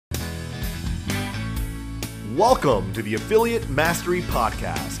Welcome to the Affiliate Mastery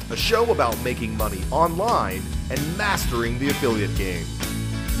Podcast, a show about making money online and mastering the affiliate game.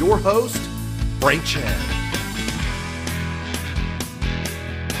 Your host, Frank Chan.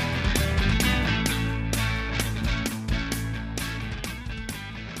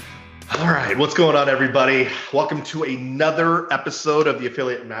 All right, what's going on, everybody? Welcome to another episode of the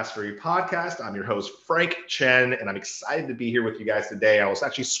Affiliate Mastery Podcast. I'm your host, Frank Chen, and I'm excited to be here with you guys today. I was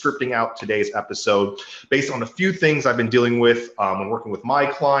actually scripting out today's episode based on a few things I've been dealing with when working with my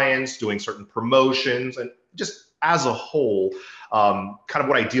clients, doing certain promotions, and just as a whole, kind of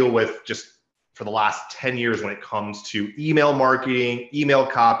what I deal with just for the last 10 years when it comes to email marketing, email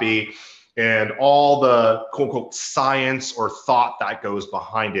copy, and all the quote unquote science or thought that goes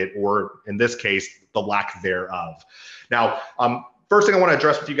behind it, or in this case, the lack thereof. Now, first thing I want to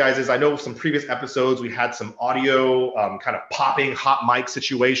address with you guys is I know some previous episodes, we had some audio kind of popping hot mic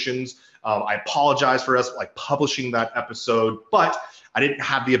situations. I apologize for us publishing that episode, but I didn't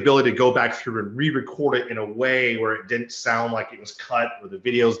have the ability to go back through and re-record it in a way where it didn't sound like it was cut or the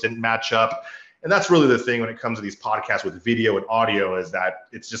videos didn't match up. And that's really the thing when it comes to these podcasts with video and audio, is that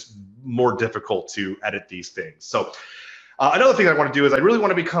it's just more difficult to edit these things. So another thing I want to do is I really want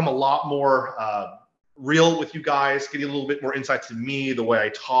to become a lot more real with you guys, getting a little bit more insight to me, the way I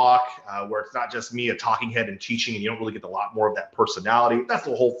talk, where it's not just me, a talking head and teaching, and you don't really get a lot more of that personality. That's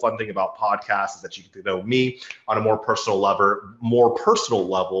the whole fun thing about podcasts, is that you get to know me on a more personal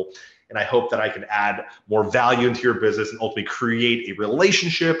level. And I hope that I can add more value into your business and ultimately create a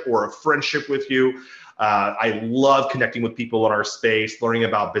relationship or a friendship with you. I love connecting with people in our space, learning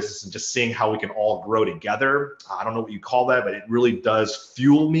about business and just seeing how we can all grow together. I don't know what you call that, but it really does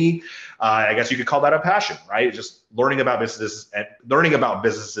fuel me. I guess you could call that a passion, right? Just learning about businesses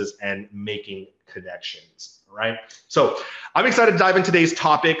and making connections. Right. So I'm excited to dive into today's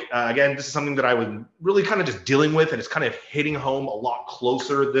topic. Again, this is something that I was really kind of just dealing with, and it's kind of hitting home a lot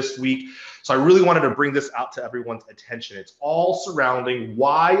closer this week. So I really wanted to bring this out to everyone's attention. It's all surrounding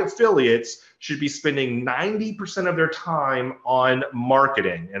why affiliates should be spending 90% of their time on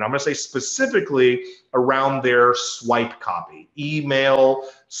marketing. And I'm going to say specifically around their swipe copy, email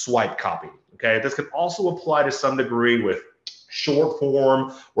swipe copy. Okay. This can also apply to some degree with short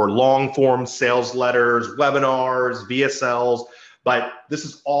form or long form sales letters, webinars, VSLs, but this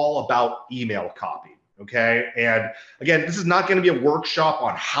is all about email copy, okay? And again, this is not gonna be a workshop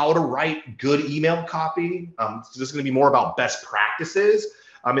on how to write good email copy. This is gonna be more about best practices.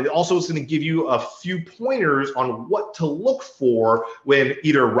 It also is gonna give you a few pointers on what to look for when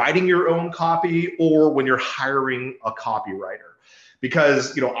either writing your own copy or when you're hiring a copywriter.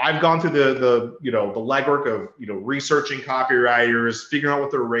 Because I've gone through the legwork of researching copywriters, figuring out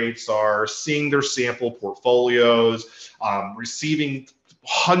what their rates are, seeing their sample portfolios, receiving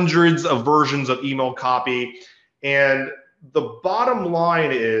hundreds of versions of email copy, and the bottom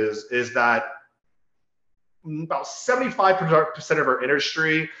line is that about 75% of our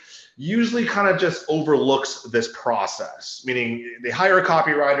industry usually kind of just overlooks this process. Meaning they hire a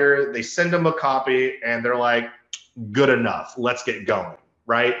copywriter, they send them a copy, and they're like, good enough, let's get going,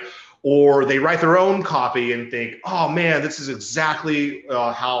 right? Or they write their own copy and think, oh man, this is exactly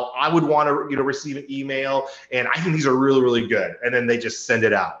how I would want to receive an email, and I think these are really, really good. And then they just send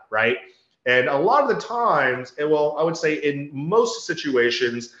it out, right? And a lot of the times, I would say in most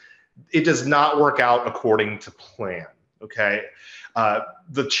situations, it does not work out according to plan, okay?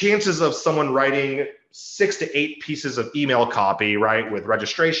 The chances of someone writing 6 to 8 pieces of email copy, right, with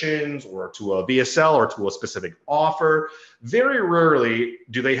registrations or to a VSL or to a specific offer, very rarely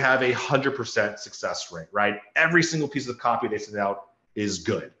do they have 100% success rate, right? Every single piece of copy they send out is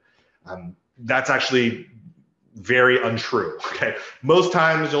good. That's actually very untrue, okay? Most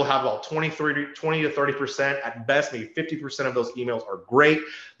times you'll have about 20 to 30%, at best, maybe 50% of those emails are great.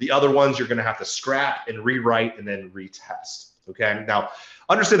 The other ones you're gonna have to scrap and rewrite and then retest. Okay. Now,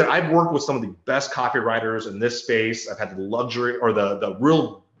 understand that I've worked with some of the best copywriters in this space. I've had the luxury or the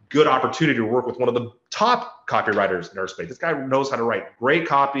real good opportunity to work with one of the top copywriters in our space. This guy knows how to write great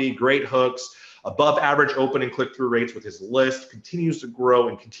copy, great hooks, above average open and click-through rates with his list, continues to grow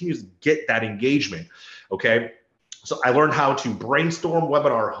and continues to get that engagement. Okay. So I learned how to brainstorm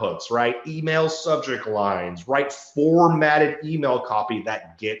webinar hooks, write email subject lines, write formatted email copy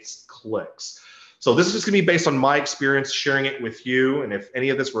that gets clicks. So this is just gonna be based on my experience, sharing it with you. And if any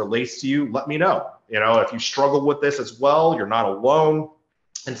of this relates to you, let me know. If you struggle with this as well, you're not alone.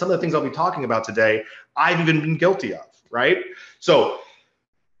 And some of the things I'll be talking about today, I've even been guilty of, right? So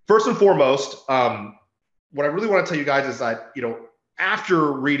first and foremost, what I really wanna tell you guys is that,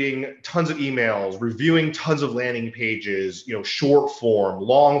 after reading tons of emails, reviewing tons of landing pages, short form,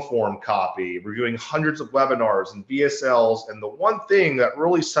 long form copy, reviewing hundreds of webinars and VSLs, and the one thing that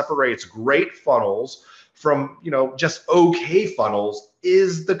really separates great funnels from, just okay funnels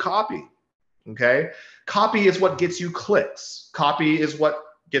is the copy. Okay? Copy is what gets you clicks. Copy is what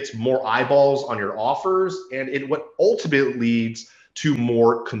gets more eyeballs on your offers, and it what ultimately leads to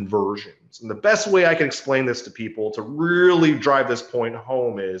more conversions. And the best way I can explain this to people to really drive this point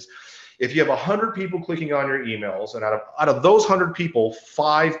home is if you have 100 people clicking on your emails, and out of those 100 people,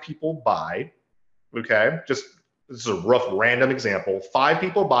 5 people buy, okay? Just this is a rough random example. 5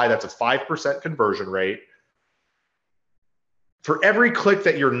 people buy, that's a 5% conversion rate. For every click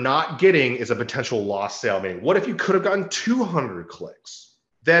that you're not getting is a potential lost sale. Meaning, what if you could have gotten 200 clicks?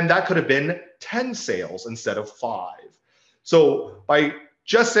 Then that could have been 10 sales instead of 5. So by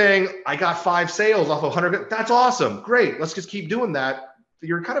just saying, I got 5 sales off of 100, that's awesome. Great. Let's just keep doing that.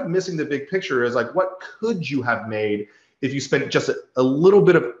 You're kind of missing the big picture is like, what could you have made if you spent just a little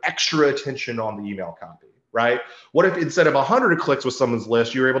bit of extra attention on the email copy, right? What if instead of 100 clicks with someone's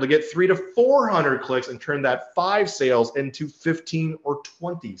list, you were able to get 300 to 400 clicks and turn that 5 sales into 15 or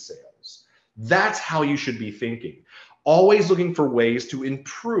 20 sales? That's how you should be thinking. Always looking for ways to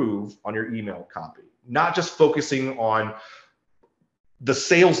improve on your email copy, not just focusing on the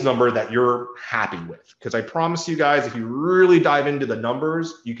sales number that you're happy with. Because I promise you guys, if you really dive into the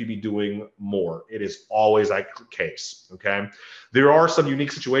numbers, you could be doing more. It is always that case, okay? There are some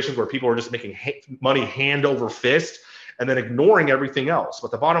unique situations where people are just making money hand over fist and then ignoring everything else. But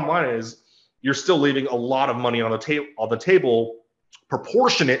the bottom line is you're still leaving a lot of money on the table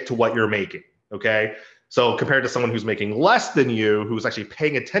proportionate to what you're making, okay? So compared to someone who's making less than you, who's actually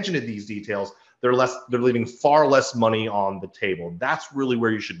paying attention to these details, they're leaving far less money on the table. That's really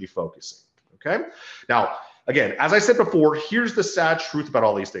where you should be focusing, okay? Now, again, as I said before, here's the sad truth about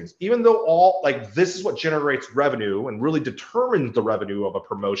all these things. Even though this is what generates revenue and really determines the revenue of a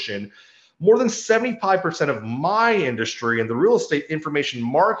promotion, more than 75% of my industry in the real estate information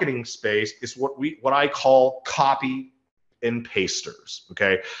marketing space is what I call copy and pasters,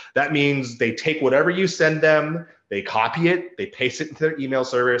 okay? That means they take whatever you send them, they copy it, they paste it into their email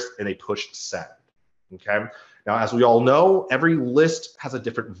service, and they push send, okay? Now, as we all know, every list has a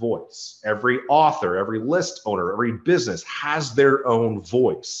different voice. Every author, every list owner, every business has their own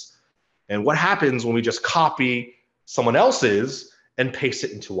voice. And what happens when we just copy someone else's and paste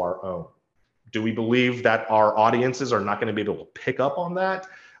it into our own? Do we believe that our audiences are not going to be able to pick up on that?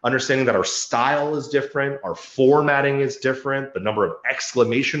 Understanding that our style is different, our formatting is different, the number of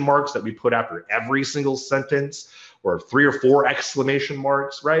exclamation marks that we put after every single sentence, or 3 or 4 exclamation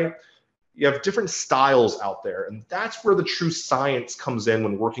marks, right? You have different styles out there, and that's where the true science comes in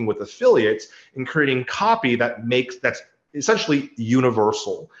when working with affiliates and creating copy that's essentially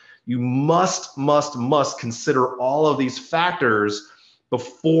universal. You must consider all of these factors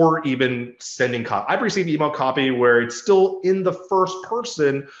before even sending copy. I've received email copy where it's still in the first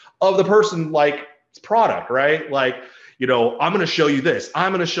person of the person like product, right? Like, I'm going to show you this.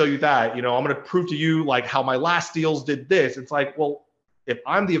 I'm going to show you that. I'm going to prove to you like how my last deals did this. It's like, well, if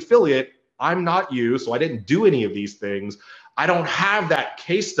I'm the affiliate, I'm not you. So I didn't do any of these things. I don't have that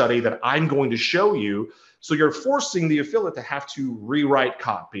case study that I'm going to show you. So you're forcing the affiliate to have to rewrite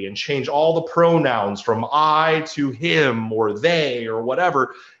copy and change all the pronouns from I to him or they or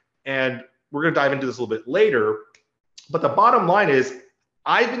whatever. And we're going to dive into this a little bit later. But the bottom line is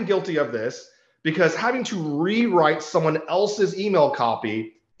I've been guilty of this because having to rewrite someone else's email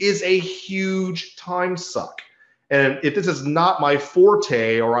copy is a huge time suck. And if this is not my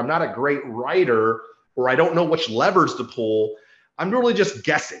forte, or I'm not a great writer, or I don't know which levers to pull, I'm really just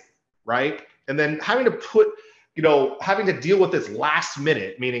guessing, right? And then having to deal with this last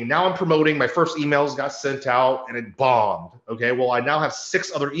minute, meaning now I'm promoting, my first emails got sent out and it bombed. Okay, well, I now have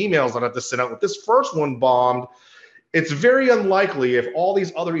 6 other emails that I have to send out. With this first one bombed, it's very unlikely if all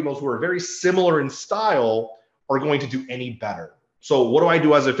these other emails who are very similar in style are going to do any better. So what do I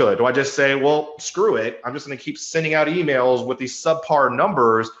do as an affiliate? Do I just say, well, screw it, I'm just going to keep sending out emails with these subpar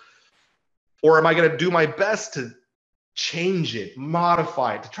numbers? Or am I going to do my best to change it,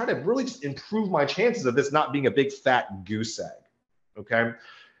 modify it, to try to really just improve my chances of this not being a big fat goose egg, okay?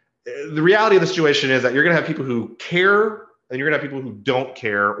 The reality of the situation is that you're going to have people who care and you're going to have people who don't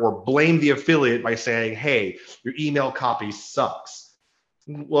care or blame the affiliate by saying, hey, your email copy sucks.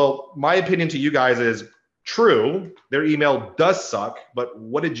 Well, my opinion to you guys is true, their email does suck, but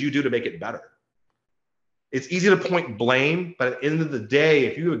what did you do to make it better? It's easy to point blame, but at the end of the day,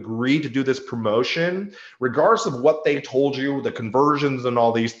 if you agree to do this promotion, regardless of what they told you, the conversions and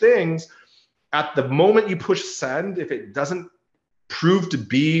all these things, at the moment you push send, if it doesn't prove to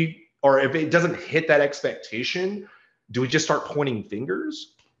be, or if it doesn't hit that expectation, do we just start pointing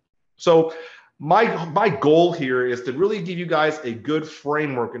fingers? So my goal here is to really give you guys a good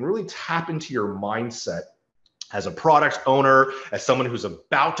framework and really tap into your mindset as a product owner, as someone who's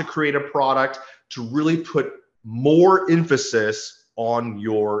about to create a product, to really put more emphasis on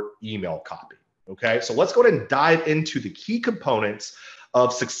your email copy. Okay, so let's go ahead and dive into the key components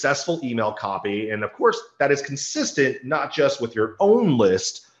of successful email copy. And of course, that is consistent not just with your own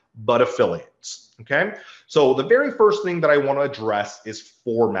list, but affiliates. Okay, so the very first thing that I want to address is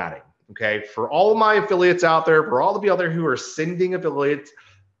formatting. Okay, for all of my affiliates out there, for all of you out there who are sending affiliates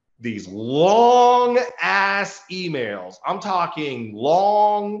these long ass emails, I'm talking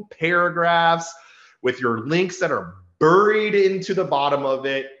long paragraphs with your links that are buried into the bottom of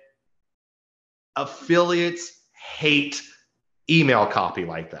it. Affiliates hate email copy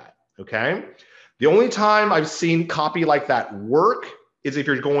like that. Okay, the only time I've seen copy like that work is if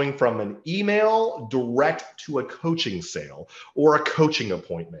you're going from an email direct to a coaching sale or a coaching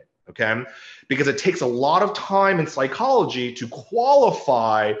appointment. Okay, because it takes a lot of time in psychology to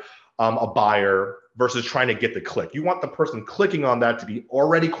qualify a buyer versus trying to get the click. You want the person clicking on that to be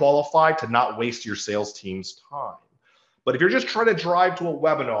already qualified, to not waste your sales team's time. But if you're just trying to drive to a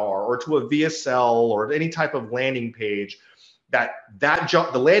webinar or to a VSL or any type of landing page, that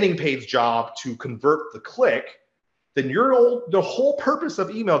job, the landing page job to convert the click, then the whole purpose of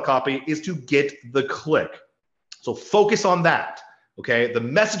email copy is to get the click. So focus on that. Okay, the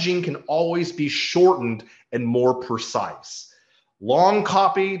messaging can always be shortened and more precise. Long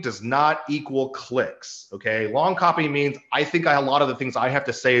copy does not equal clicks. Okay, long copy means I think a lot of the things I have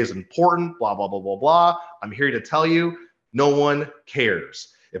to say is important, blah, blah, blah, blah, blah. I'm here to tell you, no one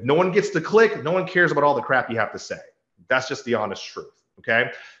cares. If no one gets the click, no one cares about all the crap you have to say. That's just the honest truth.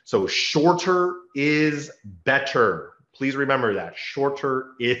 Okay, so shorter is better. Please remember that.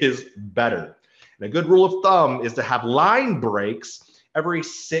 Shorter is better. And a good rule of thumb is to have line breaks every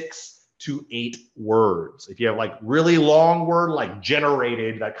 6 to 8 words. If you have like really long word, like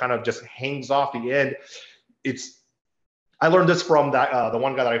generated, that kind of just hangs off the end, I learned this from the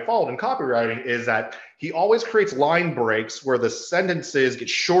one guy that I followed in copywriting, is that he always creates line breaks where the sentences get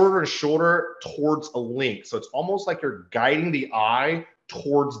shorter and shorter towards a link. So it's almost like you're guiding the eye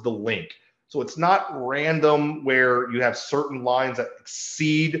towards the link. So it's not random where you have certain lines that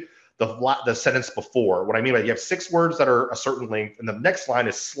exceed the sentence before. What I mean by, you have 6 words that are a certain length, and the next line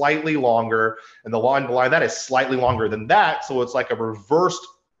is slightly longer, and the line below that is slightly longer than that. So it's like a reversed,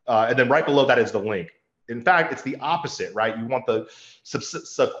 and then right below that is the link. In fact, it's the opposite, right? You want the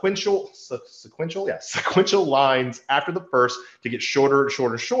sequential lines after the first to get shorter and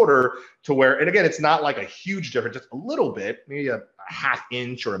shorter and shorter, to where, and again, it's not like a huge difference, just a little bit, maybe a half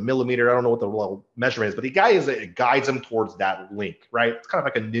inch or a millimeter. I don't know what the measurement is, but the guy it guides them towards that link, right? It's kind of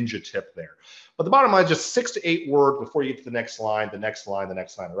like a ninja tip there. But the bottom line is just 6 to 8 words before you get to the next line, the next line, the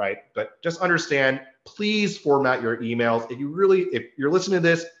next line, right? But just understand, please format your emails. If you're listening to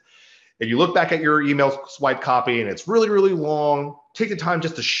this, if you look back at your email swipe copy and it's really, really long, take the time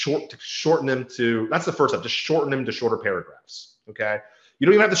just to shorten them to, that's the first step, just shorten them to shorter paragraphs, okay? You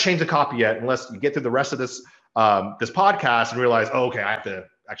don't even have to change the copy yet unless you get through the rest of this podcast and realize, oh, okay, I have to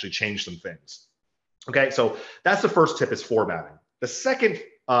actually change some things. Okay, so that's the first tip, is formatting. The second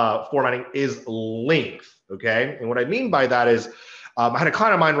formatting is length, okay? And what I mean by that is, I had a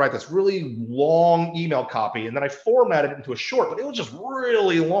client of mine write this really long email copy, and then I formatted it into a short, but it was just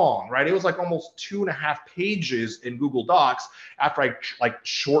really long, right? It was like almost 2.5 pages in Google Docs after I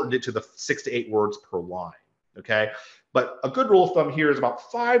shortened it to the 6 to 8 words per line, okay? But a good rule of thumb here is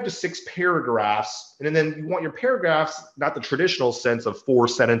about 5 to 6 paragraphs. And then you want your paragraphs, not the traditional sense of 4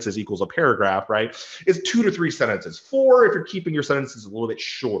 sentences equals a paragraph, right? It's 2 to 3 sentences. 4 if you're keeping your sentences a little bit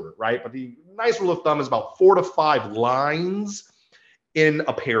shorter, right? But the nice rule of thumb is about 4 to 5 lines in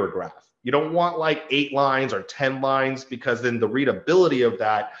a paragraph. You don't want like 8 lines or 10 lines, because then the readability of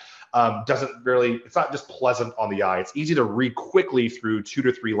that doesn't really, it's not just pleasant on the eye. It's easy to read quickly through 2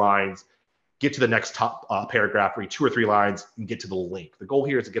 to 3 lines, get to the next top paragraph, read 2 or 3 lines, and get to the link. The goal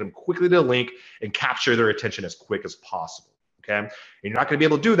here is to get them quickly to the link and capture their attention as quick as possible, okay? And you're not gonna be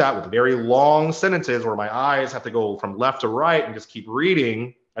able to do that with very long sentences where my eyes have to go from left to right and just keep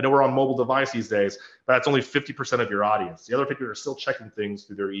reading. I know we're on mobile device these days, but that's only 50% of your audience. The other 50% are still checking things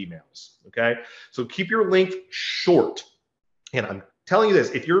through their emails, okay? So keep your length short. And I'm telling you this,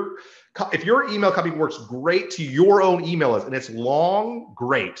 if your email copy works great to your own email list and it's long,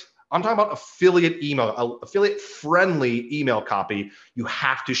 great. I'm talking about affiliate email, affiliate-friendly email copy. You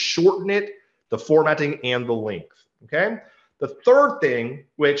have to shorten it, the formatting and the length, okay? The third thing,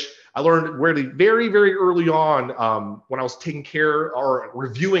 which I learned really very, very early on when I was taking care or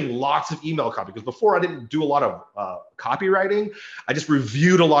reviewing lots of email copy, because before I didn't do a lot of copywriting, I just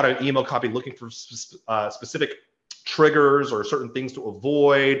reviewed a lot of email copy looking for specific triggers or certain things to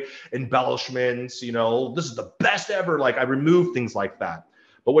avoid, embellishments, this is the best ever. Like I removed things like that.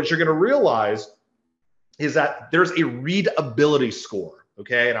 But what you're going to realize is that there's a readability score.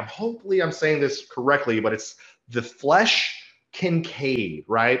 Okay. And hopefully I'm saying this correctly, but it's the Flesch-Kincaid,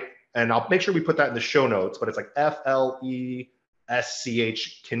 right? And I'll make sure we put that in the show notes, but it's like Flesch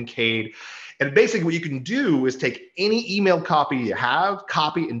Kincaid. And basically what you can do is take any email copy you have,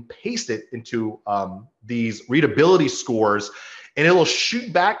 copy and paste it into these readability scores, and it'll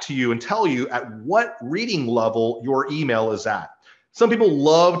shoot back to you and tell you at what reading level your email is at. Some people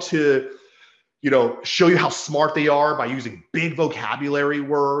love to show you how smart they are by using big vocabulary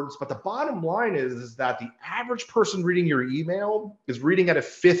words. But the bottom line is that the average person reading your email is reading at a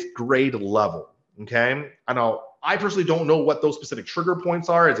 5th grade level, okay? I personally don't know what those specific trigger points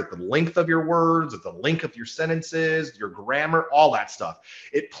are. Is it the length of your words? Is it the length of your sentences, your grammar, all that stuff?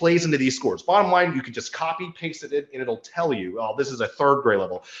 It plays into these scores. Bottom line, you can just copy, paste it in, and it'll tell you, oh, this is a 3rd grade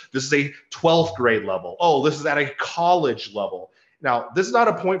level. This is a 12th grade level. Oh, this is at a college level. Now, this is not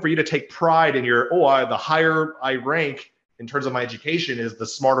a point for you to take pride in your, the higher I rank in terms of my education is the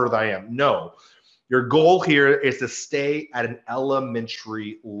smarter that I am. No, your goal here is to stay at an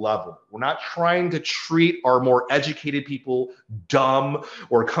elementary level. We're not trying to treat our more educated people dumb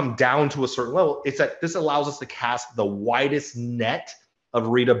or come down to a certain level. It's that this allows us to cast the widest net of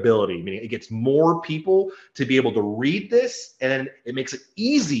readability, meaning it gets more people to be able to read this, and then it makes it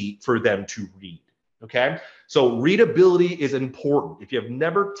easy for them to read. Okay, so readability is important. If you have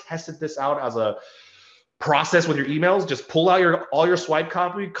never tested this out as a process with your emails, just pull out all your swipe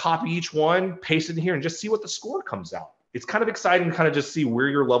copy each one, paste it in here, and just see what the score comes out. It's kind of exciting to kind of just see where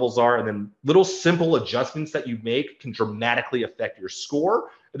your levels are, and then little simple adjustments that you make can dramatically affect your score,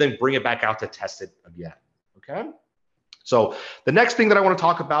 and then bring it back out to test it again. Okay, so the next thing that I want to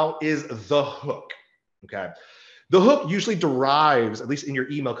talk about is the hook. Okay. The hook usually derives, at least in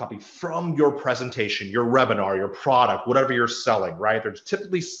your email copy, from your presentation, your webinar, your product, whatever you're selling, right? There's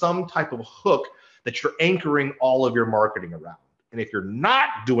typically some type of hook that you're anchoring all of your marketing around. And if you're not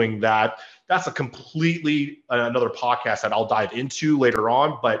doing that, that's a completely another podcast that I'll dive into later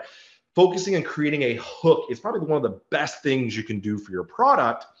on. But focusing on creating a hook is probably one of the best things you can do for your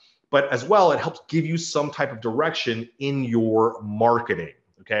product. But as well, it helps give you some type of direction in your marketing.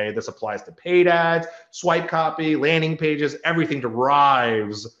 Okay, this applies to paid ads, swipe copy, landing pages, everything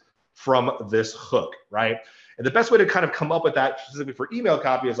derives from this hook, right? And the best way to kind of come up with that specifically for email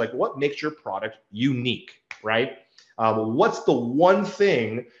copy is like, what makes your product unique, right? What's the one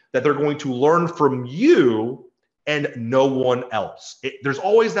thing that they're going to learn from you and no one else? There's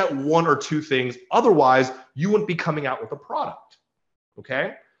always that one or two things. Otherwise, you wouldn't be coming out with a product,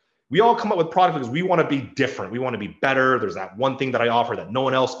 okay? We all come up with products because we want to be different. We want to be better. There's that one thing that I offer that no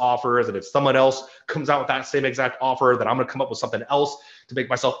one else offers. And if someone else comes out with that same exact offer, then I'm going to come up with something else to make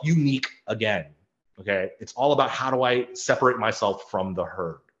myself unique again. Okay. It's all about how do I separate myself from the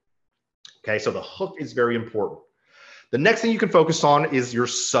herd. Okay. So the hook is very important. The next thing you can focus on is your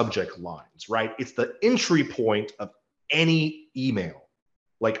subject lines, right? It's the entry point of any email.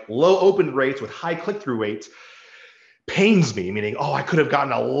 Like low open rates with high click-through rates pains me, meaning, I could have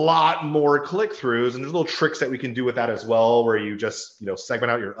gotten a lot more click-throughs. And there's little tricks that we can do with that as well, where you just, segment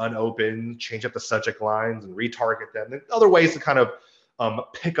out your unopened, change up the subject lines and retarget them. And other ways to kind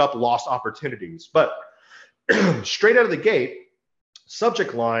of pick up lost opportunities. But straight out of the gate,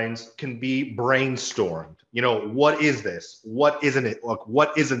 subject lines can be brainstormed. What is this? What isn't it? Like,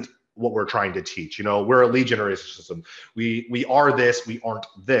 what isn't what we're trying to teach? We're a lead generation system. We are this, we aren't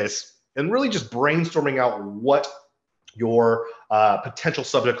this. And really just brainstorming out what your potential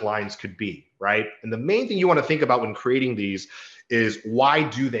subject lines could be, right? And the main thing you want to think about when creating these is, why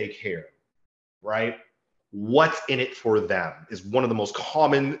do they care, right? What's in it for them is one of the most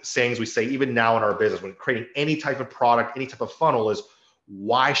common sayings we say even now in our business when creating any type of product, any type of funnel is,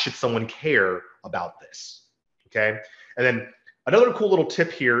 why should someone care about this? Okay. And then another cool little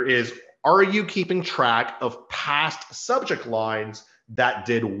tip here is, are you keeping track of past subject lines that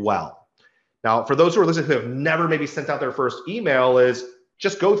did well? Now, for those who are listening who have never maybe sent out their first email, is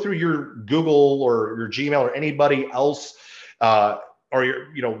just go through your Google or your Gmail or anybody else or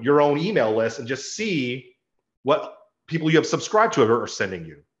your own email list and just see what people you have subscribed to are sending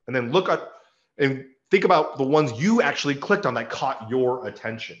you. And then look at and think about the ones you actually clicked on that caught your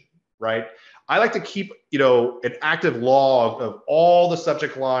attention, right? I like to keep, an active log of all the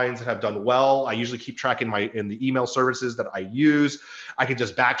subject lines that have done well. I usually keep track in the email services that I use. I can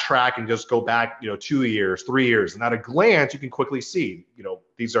just backtrack and just go back, 2 years, 3 years. And at a glance, you can quickly see,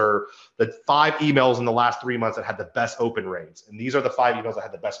 these are the 5 emails in the last 3 months that had the best open rates. And these are the 5 emails that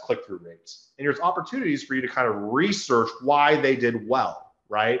had the best click-through rates. And there's opportunities for you to kind of research why they did well,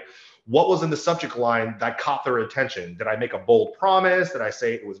 right? What was in the subject line that caught their attention? Did I make a bold promise? Did I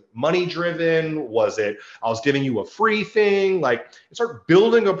say it was money driven? Was it I was giving you a free thing? Like, start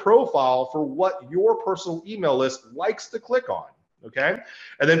building a profile for what your personal email list likes to click on. Okay.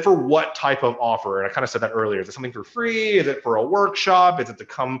 And then for what type of offer? And I kind of said that earlier. Is it something for free? Is it for a workshop? Is it to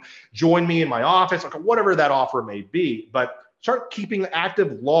come join me in my office? Like, whatever that offer may be. But start keeping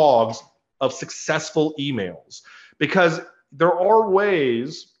active logs of successful emails, because there are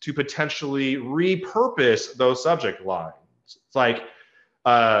ways to potentially repurpose those subject lines. It's like,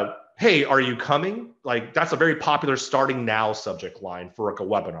 hey, are you coming? Like, that's a very popular starting now subject line for like a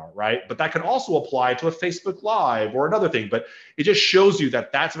webinar, right? But that can also apply to a Facebook Live or another thing. But it just shows you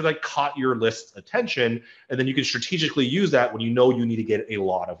that that's what like caught your list's attention. And then you can strategically use that when you know you need to get a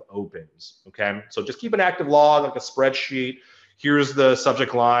lot of opens, okay? So just keep an active log, like a spreadsheet. Here's the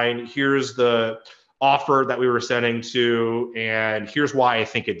subject line. Here's the offer that we were sending to, and here's why I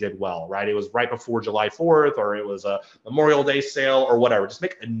think it did well, right? It was right before July 4th, or it was a Memorial Day sale or whatever. Just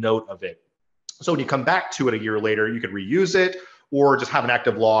make a note of it. So when you come back to it a year later, you could reuse it or just have an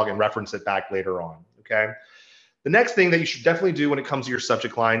active log and reference it back later on, okay? The next thing that you should definitely do when it comes to your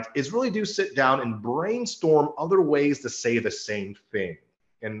subject lines is really do sit down and brainstorm other ways to say the same thing.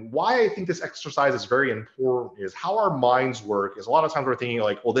 And why I think this exercise is very important is how our minds work is a lot of times we're thinking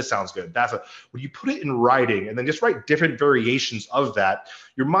like, well, this sounds good. When you put it in writing and then just write different variations of that,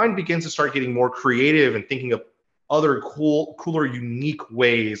 your mind begins to start getting more creative and thinking of other cooler, unique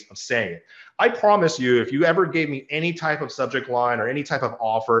ways of saying it. I promise you, if you ever gave me any type of subject line or any type of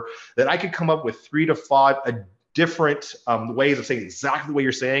offer, that I could come up with 3 to 5 different ways of saying exactly what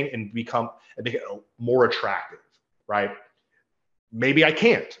you're saying and make it more attractive, right? Maybe I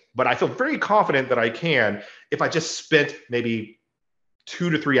can't, but I feel very confident that I can if I just spent maybe 2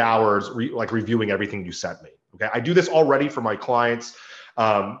 to 3 hours reviewing everything you sent me. Okay, I do this already for my clients,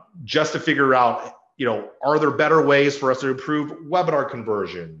 just to figure out, are there better ways for us to improve webinar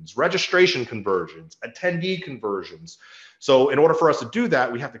conversions, registration conversions, attendee conversions? So in order for us to do that,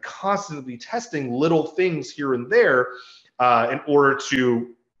 we have to constantly be testing little things here and there in order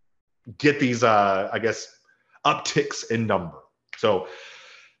to get these, upticks in number. So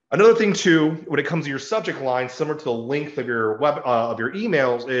another thing too, when it comes to your subject line, similar to the length of your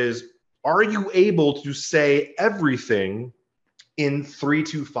emails, is are you able to say everything in 3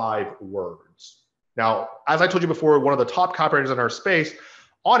 to 5 words? Now, as I told you before, one of the top copywriters in our space,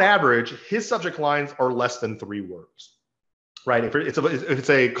 on average, his subject lines are less than 3 words, right? If it's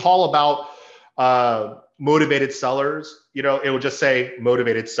a call about motivated sellers, it will just say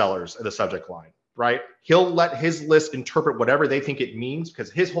motivated sellers in the subject line. Right? He'll let his list interpret whatever they think it means, because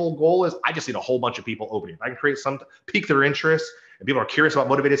his whole goal is, I just need a whole bunch of people opening. If I can create pique their interest and people are curious about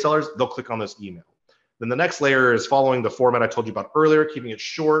motivated sellers, they'll click on this email. Then the next layer is following the format I told you about earlier, keeping it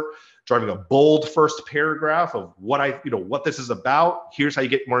short, driving a bold first paragraph of what this is about. Here's how you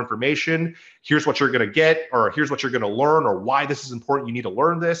get more information. Here's what you're going to get, or here's what you're going to learn, or why this is important. You need to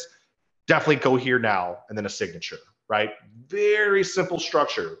learn this. Definitely go here now, and then a signature, right? Very simple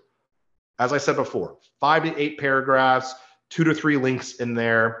structure. As I said before, 5 to 8 paragraphs, 2 to 3 links in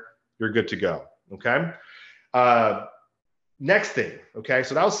there, you're good to go, okay? Next thing, okay?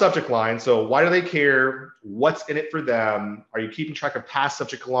 So that was subject line. So why do they care? What's in it for them? Are you keeping track of past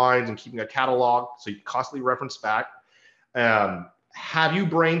subject lines and keeping a catalog so you constantly reference back? Have you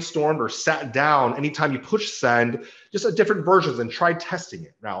brainstormed or sat down anytime you push send, just at different versions and tried testing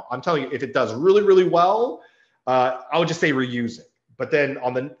it? Now, I'm telling you, if it does really, really well, I would just say reuse it. But then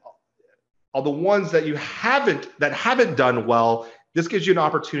on the ones that haven't done well, this gives you an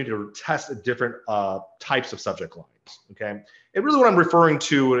opportunity to test different types of subject lines, okay? And really what I'm referring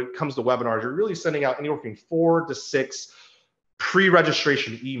to when it comes to webinars, you're really sending out anywhere from 4 to 6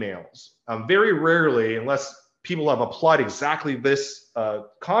 pre-registration emails. Very rarely, unless people have applied exactly this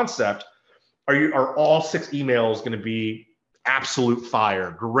concept, are all 6 emails going to be absolute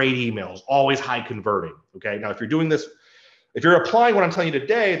fire, great emails, always high converting, okay? Now, if you're doing this, if you're applying what I'm telling you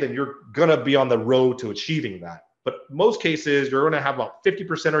today, then you're going to be on the road to achieving that. But most cases, you're going to have about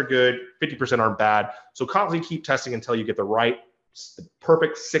 50% are good, 50% aren't bad. So constantly keep testing until you get the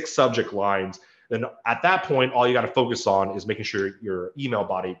perfect 6 subject lines. Then at that point, all you got to focus on is making sure your email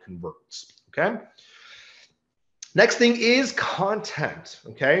body converts, okay? Next thing is content.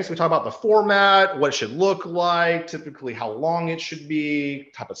 Okay, so we talk about the format, what it should look like, typically how long it should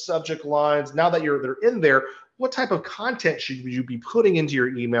be, type of subject lines. Now that they're in there, what type of content should you be putting into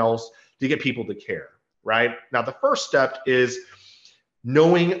your emails to get people to care, right? Now, the first step is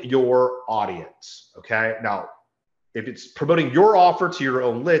knowing your audience. Okay, now if it's promoting your offer to your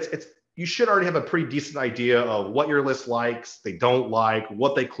own list, you should already have a pretty decent idea of what your list likes, they don't like,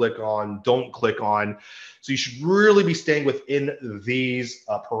 what they click on, don't click on. So you should really be staying within these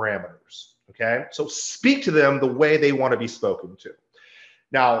parameters. Okay, so speak to them the way they want to be spoken to.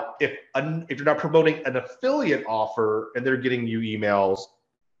 Now, if you're not promoting an affiliate offer and they're getting you emails,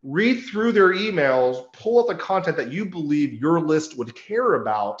 read through their emails, pull up the content that you believe your list would care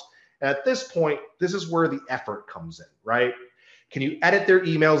about. And at this point, this is where the effort comes in, right? Can you edit their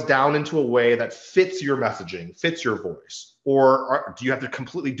emails down into a way that fits your messaging, fits your voice? Or do you have to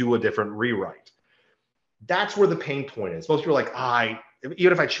completely do a different rewrite? That's where the pain point is. Most people are like,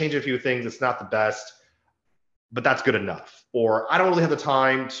 even if I change a few things, it's not the best, but that's good enough. Or I don't really have the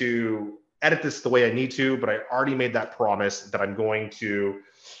time to edit this the way I need to, but I already made that promise that I'm going to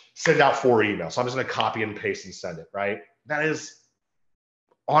send out 4 emails. So I'm just going to copy and paste and send it, right? That is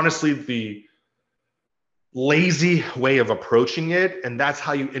honestly the lazy way of approaching it. And that's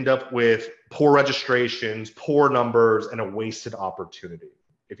how you end up with poor registrations, poor numbers, and a wasted opportunity.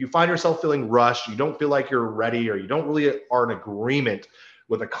 If you find yourself feeling rushed, you don't feel like you're ready, or you don't really are in agreement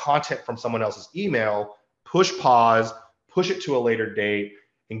with the content from someone else's email, push pause, push it to a later date,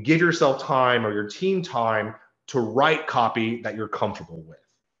 and give yourself time or your team time to write copy that you're comfortable with.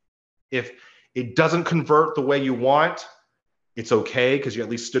 If it doesn't convert the way you want, it's okay, because you at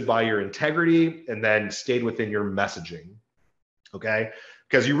least stood by your integrity and then stayed within your messaging, okay?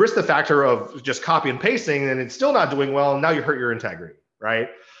 Because you risk the factor of just copy and pasting and it's still not doing well, and now you hurt your integrity, right?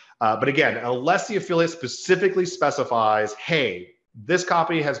 But again, unless the affiliate specifically specifies, hey, this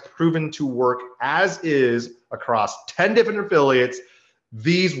copy has proven to work as is across 10 different affiliates,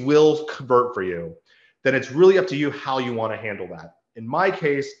 these will convert for you, then it's really up to you how you want to handle that. In my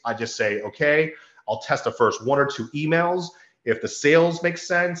case, I just say, okay, I'll test the first 1 or 2 emails. If the sales make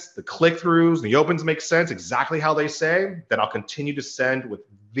sense, the click-throughs, the opens make sense, exactly how they say, then I'll continue to send with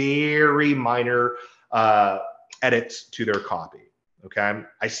very minor edits to their copy. Okay,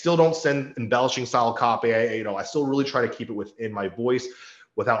 I still don't send embellishing style copy. I still really try to keep it within my voice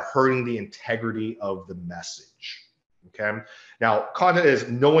without hurting the integrity of the message. Okay, now content is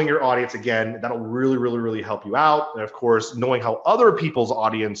knowing your audience. Again, that'll really, really, really help you out. And of course, knowing how other people's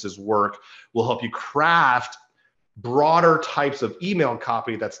audiences work will help you craft broader types of email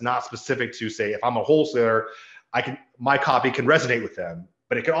copy that's not specific to, say, if I'm a wholesaler, my copy can resonate with them,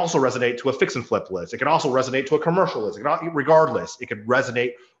 but it can also resonate to a fix and flip list. It can also resonate to a commercial list. Regardless, it can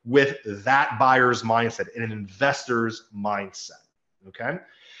resonate with that buyer's mindset and an investor's mindset. Okay.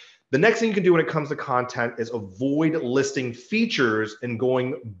 The next thing you can do when it comes to content is avoid listing features and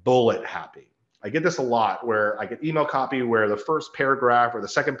going bullet happy. I get this a lot, where I get email copy where the first paragraph or the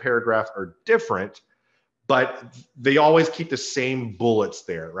second paragraph are different, but they always keep the same bullets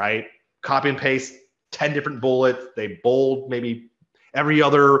there, right? Copy and paste 10 different bullets. They bold maybe every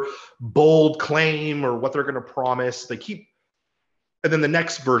other bold claim or what they're going to promise. And then the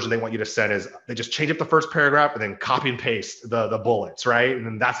next version they want you to send is they just change up the first paragraph and then copy and paste the bullets, right? And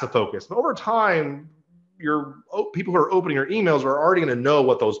then that's the focus. But over time, people who are opening your emails are already going to know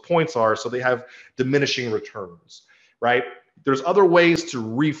what those points are, so they have diminishing returns, right? There's other ways to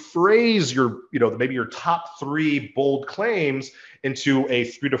rephrase maybe your top 3 bold claims into a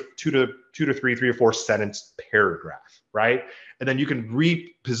 3 or 4 sentence paragraph, right? And then you can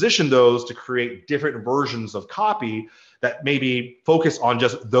reposition those to create different versions of copy that maybe focus on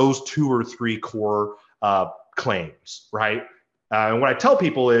just those 2 or 3 core claims, right? And what I tell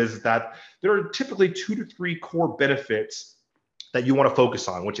people is that there are typically 2 to 3 core benefits that you want to focus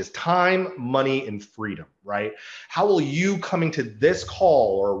on, which is time, money, and freedom, right? How will you coming to this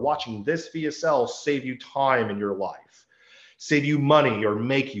call or watching this VSL save you time in your life, save you money or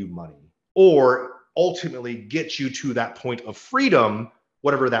make you money, or ultimately get you to that point of freedom,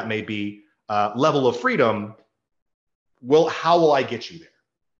 whatever that may be, level of freedom? How will I get you there?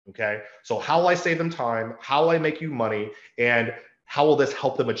 Okay, so how will I save them time? How will I make you money? And how will this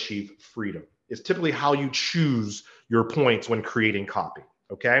help them achieve freedom? Is typically how you choose your points when creating copy,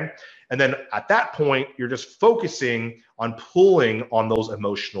 okay? And then at that point, you're just focusing on pulling on those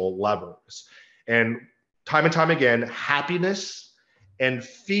emotional levers. And time again, happiness and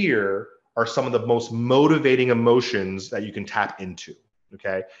fear are some of the most motivating emotions that you can tap into,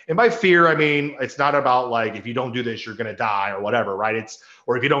 okay? And by fear, I mean, it's not about like, if you don't do this, you're gonna die or whatever, right?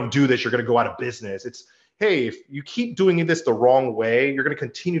 Or if you don't do this, you're gonna go out of business. It's, hey, if you keep doing this the wrong way, you're going to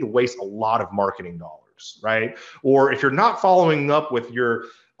continue to waste a lot of marketing dollars, right? Or if you're not following up with your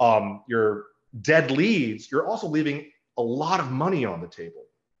dead leads, you're also leaving a lot of money on the table.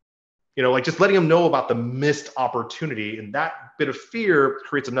 Like just letting them know about the missed opportunity, and that bit of fear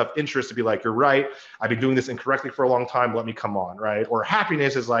creates enough interest to be like, you're right, I've been doing this incorrectly for a long time, let me come on, right? Or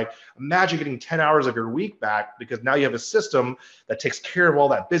happiness is like, imagine getting 10 hours of your week back because now you have a system that takes care of all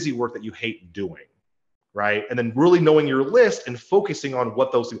that busy work that you hate doing, right? And then really knowing your list and focusing on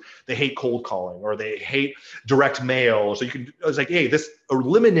what those do. They hate cold calling or they hate direct mail. So it's like, hey, this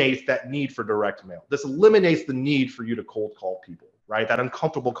eliminates that need for direct mail. This eliminates the need for you to cold call people, right? That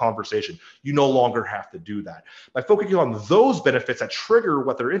uncomfortable conversation. You no longer have to do that. By focusing on those benefits that trigger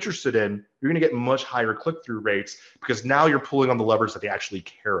what they're interested in, you're going to get much higher click-through rates because now you're pulling on the levers that they actually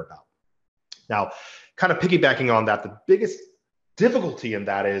care about. Now, kind of piggybacking on that, the biggest difficulty in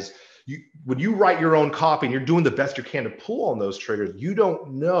that is when you write your own copy and you're doing the best you can to pull on those triggers, you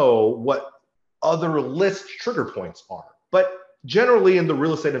don't know what other list trigger points are. But generally in the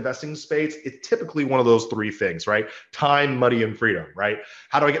real estate investing space, it's typically one of those three things, right? Time, money, and freedom, right?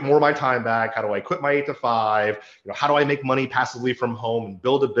 How do I get more of my time back? How do I quit my 8 to 5? How do I make money passively from home and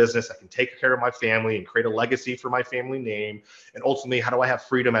build a business that can take care of my family and create a legacy for my family name? And ultimately, how do I have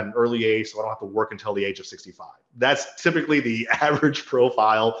freedom at an early age so I don't have to work until the age of 65? That's typically the average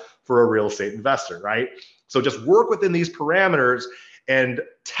profile for a real estate investor, right? So just work within these parameters and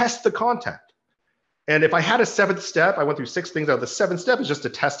test the content. And if I had a 7th step, I went through 6 things. Out of the 7th step is just to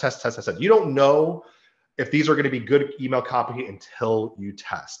test. You don't know if these are going to be good email copy until you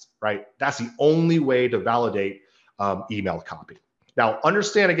test, right? That's the only way to validate email copy. Now,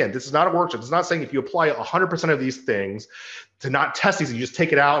 understand again, this is not a workshop. It's not saying if you apply 100% of these things to not test these, and you just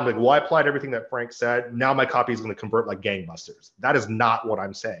take it out and be like, well, I applied everything that Frank said. Now my copy is going to convert like gangbusters. That is not what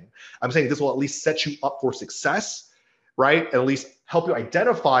I'm saying. I'm saying this will at least set you up for success, right? And at least help you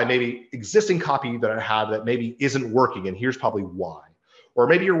identify maybe existing copy that I have that maybe isn't working. And here's probably why. Or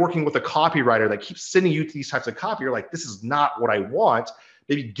maybe you're working with a copywriter that keeps sending you these types of copy. You're like, this is not what I want.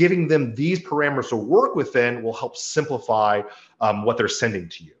 Maybe giving them these parameters to work within will help simplify what they're sending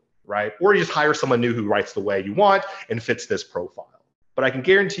to you, right? Or you just hire someone new who writes the way you want and fits this profile. But I can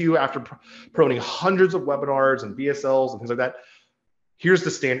guarantee you, after promoting hundreds of webinars and VSLs and things like that, here's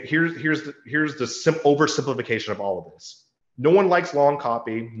the standard. Here's the oversimplification of all of this. No one likes long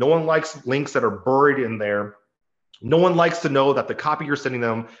copy. No one likes links that are buried in there. No one likes to know that the copy you're sending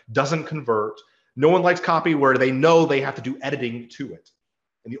them doesn't convert. No one likes copy where they know they have to do editing to it.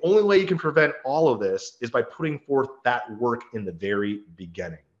 And the only way you can prevent all of this is by putting forth that work in the very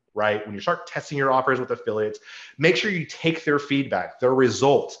beginning, right? When you start testing your offers with affiliates, make sure you take their feedback, their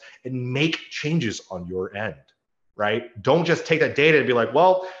results, and make changes on your end, right? Don't just take that data and be like,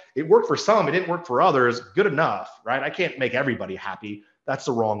 well, it worked for some, it didn't work for others, good enough, right? I can't make everybody happy. That's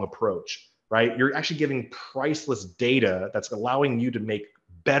the wrong approach, right? You're actually giving priceless data that's allowing you to make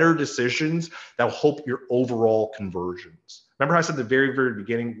better decisions that will help your overall conversions. Remember how I said at the very, very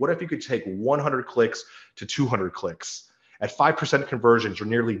beginning, what if you could take 100 clicks to 200 clicks? At 5% conversions, you're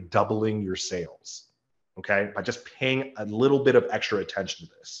nearly doubling your sales, okay? By just paying a little bit of extra attention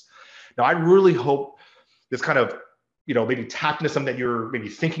to this. Now, I really hope this kind of, maybe tap into something that you're maybe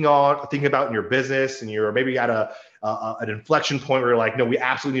thinking about in your business, and you're maybe at an inflection point where you're like, no, we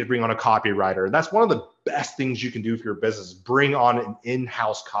absolutely need to bring on a copywriter. And that's one of the best things you can do for your business, bring on an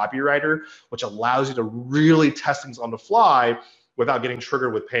in-house copywriter, which allows you to really test things on the fly without getting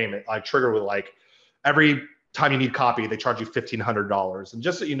triggered with payment, like every time you need copy, they charge you $1,500. And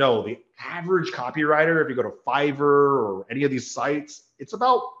just so you know, the average copywriter, if you go to Fiverr or any of these sites, it's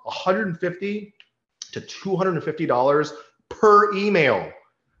about $150 to $250 per email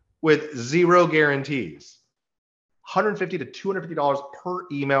with zero guarantees. $150 to $250 per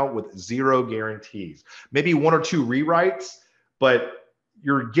email with zero guarantees. Maybe 1 or 2 rewrites, but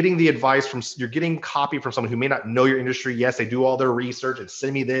you're getting the advice you're getting copy from someone who may not know your industry. Yes, they do all their research and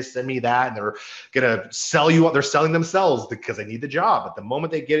send me this, send me that, and they're gonna sell you what they're selling themselves because they need the job. But the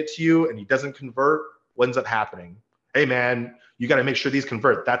moment they get it to you and it doesn't convert, what ends up happening? Hey man, you gotta make sure these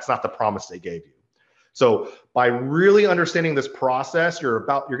convert. That's not the promise they gave you. So by really understanding this process, you're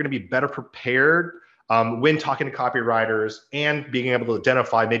going to be better prepared when talking to copywriters and being able to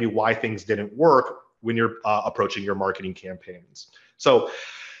identify maybe why things didn't work when you're approaching your marketing campaigns. So,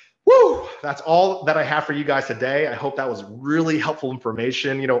 that's all that I have for you guys today. I hope that was really helpful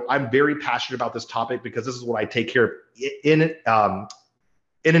information. I'm very passionate about this topic because this is what I take care of in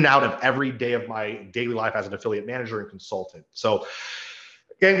and out of every day of my daily life as an affiliate manager and consultant. So,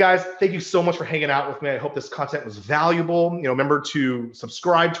 Again, guys, thank you so much for hanging out with me. I hope this content was valuable. Remember to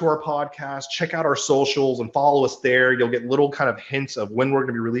subscribe to our podcast, check out our socials, and follow us there. You'll get little kind of hints of when we're going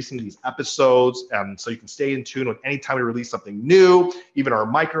to be releasing these episodes, so you can stay in tune with anytime we release something new, even our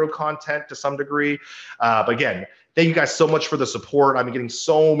micro content to some degree. But again, thank you guys so much for the support. I've been getting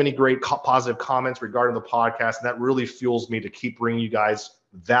so many great positive comments regarding the podcast, and that really fuels me to keep bringing you guys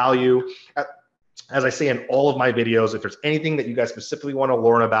value. As I say in all of my videos, if there's anything that you guys specifically want to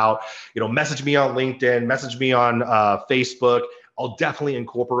learn about, message me on LinkedIn, message me on Facebook. I'll definitely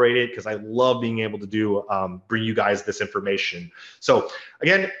incorporate it because I love being able to bring you guys this information. So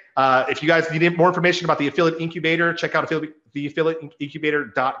again, if you guys need more information about the Affiliate Incubator, check out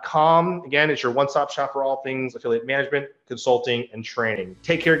theaffiliateincubator.com. Again, it's your one-stop shop for all things affiliate management, consulting, and training.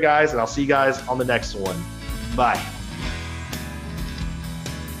 Take care, guys, and I'll see you guys on the next one. Bye.